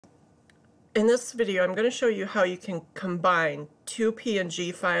In this video, I'm going to show you how you can combine two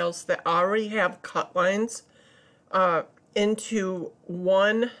PNG files that already have cut lines into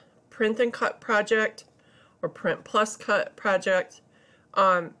one print and cut project or print plus cut project.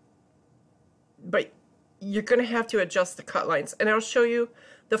 But you're going to have to adjust the cut lines. And I'll show you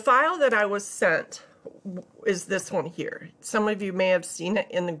the file that I was sent is this one here. Some of you may have seen it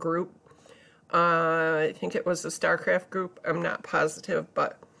in the group. I think it was the StarCraft group. I'm not positive,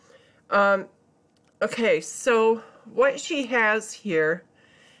 but okay, so what she has here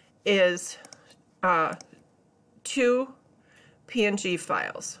is two PNG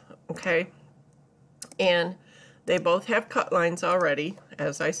files, okay? And they both have cut lines already,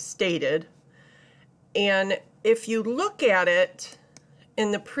 as I stated. And if you look at it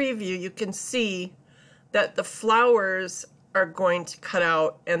in the preview, you can see that the flowers are going to cut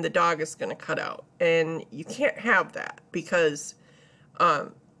out and the dog is going to cut out. And you can't have that because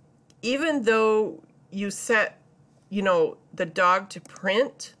even though you set, you know, the dog to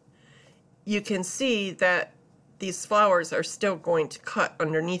print, you can see that these flowers are still going to cut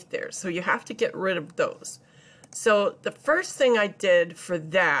underneath there. So you have to get rid of those. So the first thing I did for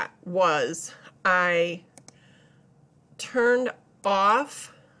that was I turned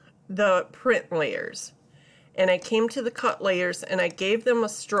off the print layers and I came to the cut layers and I gave them a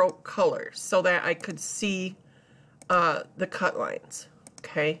stroke color so that I could see the cut lines,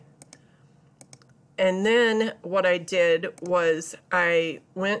 okay? And then what I did was I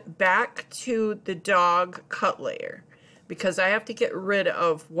went back to the dog cut layer because I have to get rid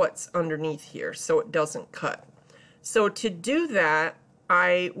of what's underneath here so it doesn't cut. So to do that,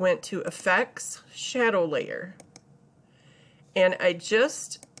 I went to Effects, Shadow Layer, and I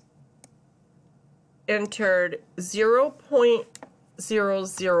just entered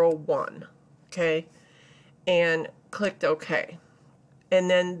 0.001, okay, and clicked OK. And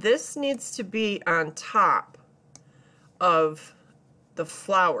then this needs to be on top of the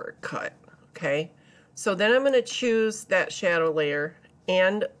flower cut, okay? So then I'm going to choose that shadow layer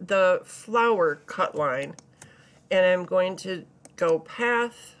and the flower cut line, and I'm going to go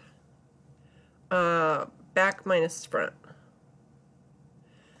path, back minus front.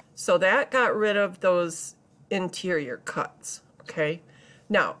 So that got rid of those interior cuts, okay?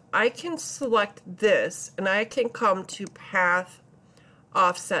 Now, I can select this, and I can come to path,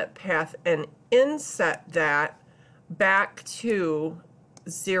 offset path, and inset that back to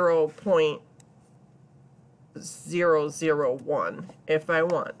 0.001 if I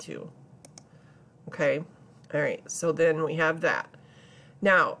want to. Okay, all right, so then we have that.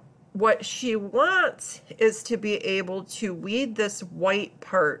 Now, what she wants is to be able to weed this white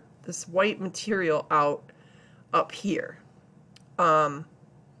part, this white material out up here. But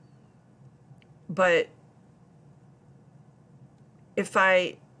if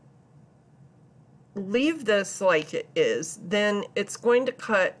I leave this like it is, then it's going to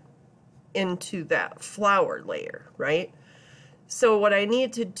cut into that flower layer, right? So what I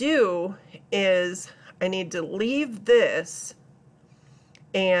need to do is I need to leave this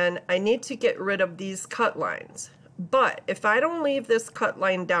and I need to get rid of these cut lines. But if I don't leave this cut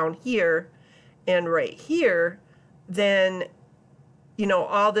line down here and right here, then, you know,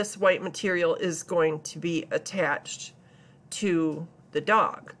 all this white material is going to be attached to the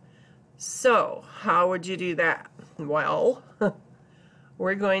dog. So how would you do that? Well,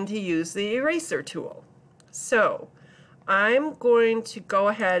 we're going to use the eraser tool. So I'm going to go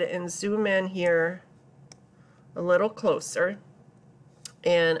ahead and zoom in here a little closer,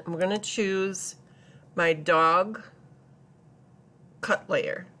 and I'm going to choose my dog cut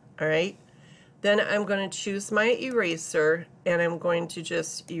layer. All right, then I'm going to choose my eraser and I'm going to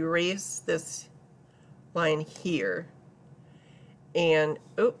just erase this line here. And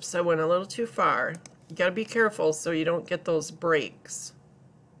oops, I went a little too far. You got to be careful so you don't get those breaks.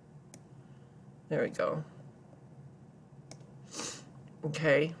 There we go.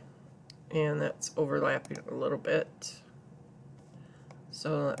 Okay, and that's overlapping a little bit.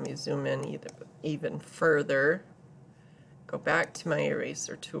 So let me zoom in even further. Go back to my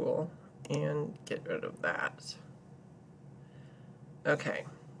eraser tool and get rid of that. Okay,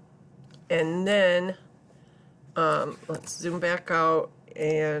 and then let's zoom back out,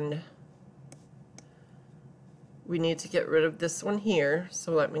 and we need to get rid of this one here.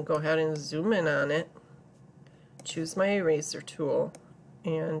 So let me go ahead and zoom in on it, choose my eraser tool,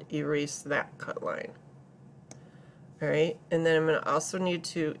 and erase that cut line. All right, and then I'm going to also need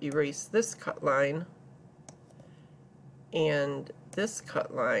to erase this cut line and this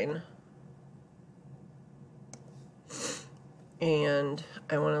cut line. And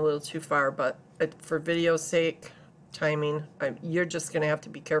I went a little too far, but for video's sake, timing. You're just going to have to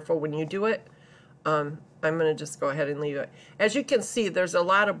be careful when you do it. I'm going to just go ahead and leave it. As you can see, there's a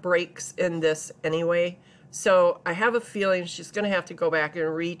lot of breaks in this anyway. So I have a feeling she's going to have to go back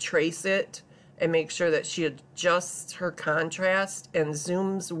and retrace it and make sure that she adjusts her contrast and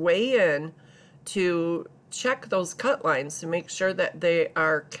zooms way in to check those cut lines to make sure that they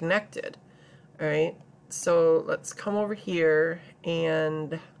are connected. All right, so let's come over here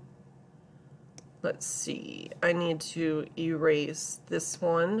and let's see. I need to erase this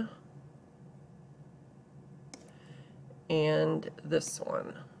one and this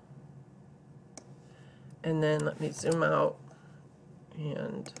one. And then let me zoom out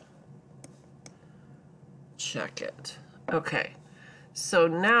and check it. Okay, so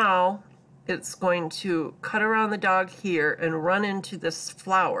now it's going to cut around the dog here and run into this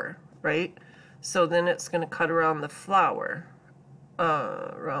flower, right? So then it's going to cut around the flower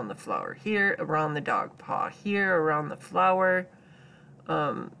here, around the dog paw here, around the flower.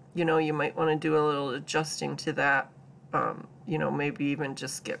 You know, you might want to do a little adjusting to that. You know, maybe even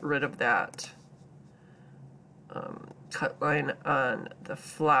just get rid of that cut line on the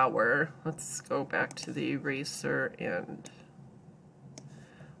flower. Let's go back to the eraser and,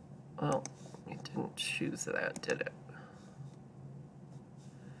 well, it didn't choose that, did it?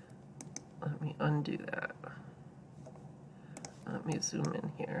 Let me undo that. Let me zoom in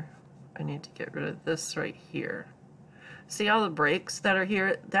here. I need to get rid of this right here. See all the breaks that are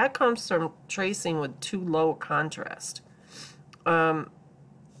here? That comes from tracing with too low contrast. All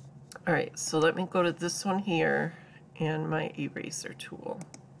right, so let me go to this one here and my eraser tool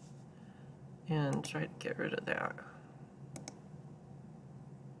and try to get rid of that.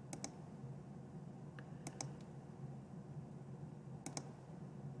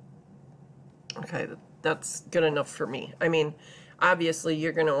 Okay, that's good enough for me. I mean, obviously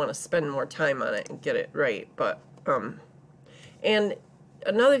you're going to want to spend more time on it and get it right, but and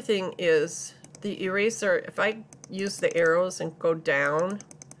another thing is the eraser, if I use the arrows and go down,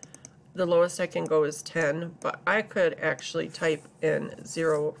 the lowest I can go is 10, but I could actually type in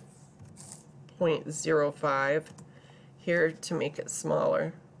 0.05 here to make it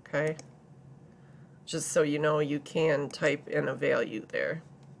smaller, okay? Just so you know, you can type in a value there.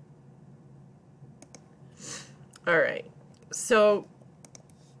 All right, so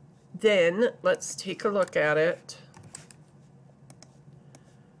then let's take a look at it.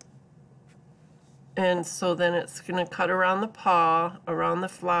 And so then it's going to cut around the paw, around the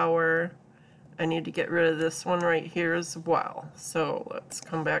flower. I need to get rid of this one right here as well. So let's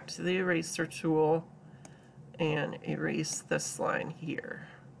come back to the eraser tool and erase this line here.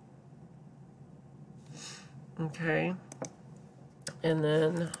 Okay. And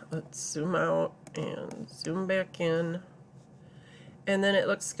then let's zoom out and zoom back in. And then it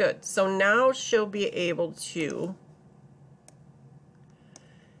looks good. So now she'll be able to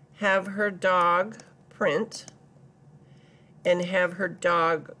have her dog print and have her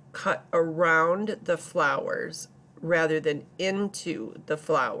dog cut around the flowers rather than into the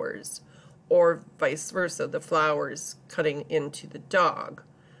flowers, or vice versa, the flowers cutting into the dog.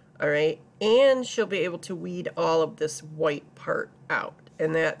 All right, and she'll be able to weed all of this white part out,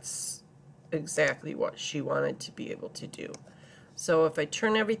 and that's exactly what she wanted to be able to do. So if I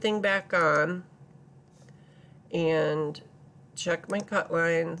turn everything back on and check my cut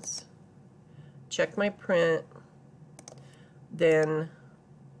lines, check my print, then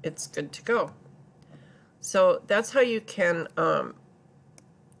it's good to go. So that's how you can,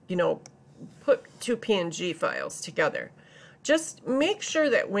 you know, put two PNG files together. Just make sure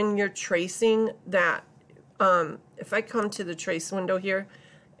that when you're tracing that, if I come to the trace window here,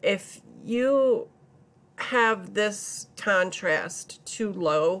 if you have this contrast too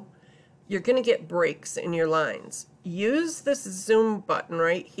low, you're going to get breaks in your lines. Use this zoom button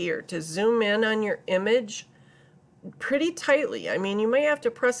right here to zoom in on your image pretty tightly. I mean, you may have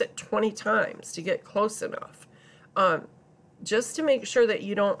to press it 20 times to get close enough, just to make sure that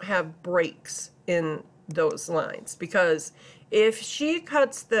you don't have breaks in those lines. Because if she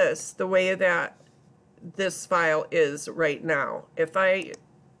cuts this the way that this file is right now, if I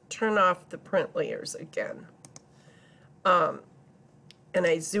turn off the print layers again, and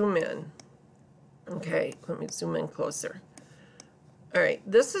I zoom in, okay, let me zoom in closer. All right,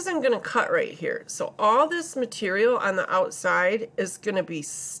 this isn't going to cut right here. So all this material on the outside is going to be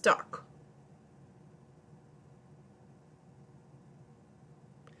stuck.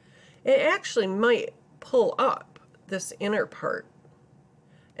 It actually might pull up this inner part.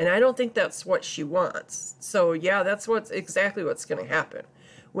 And I don't think that's what she wants. So yeah, that's exactly what's going to happen.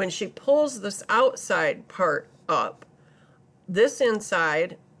 When she pulls this outside part up, this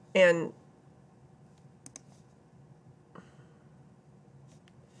inside and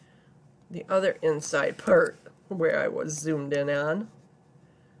the other inside part where I was zoomed in on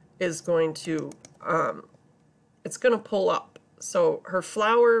is going to, it's going to pull up. So her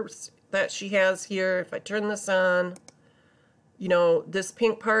flowers that she has here, if I turn this on, you know, this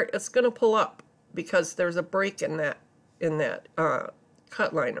pink part, it's going to pull up because there's a break in that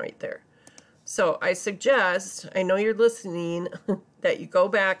cut line right there. So I suggest, I know you're listening, that you go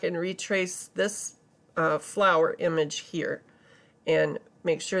back and retrace this flower image here and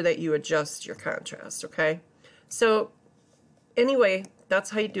make sure that you adjust your contrast, okay? So anyway, that's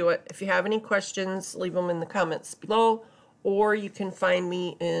how you do it. If you have any questions, leave them in the comments below, or you can find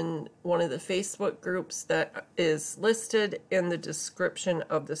me in one of the Facebook groups that is listed in the description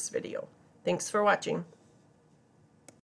of this video. Thanks for watching.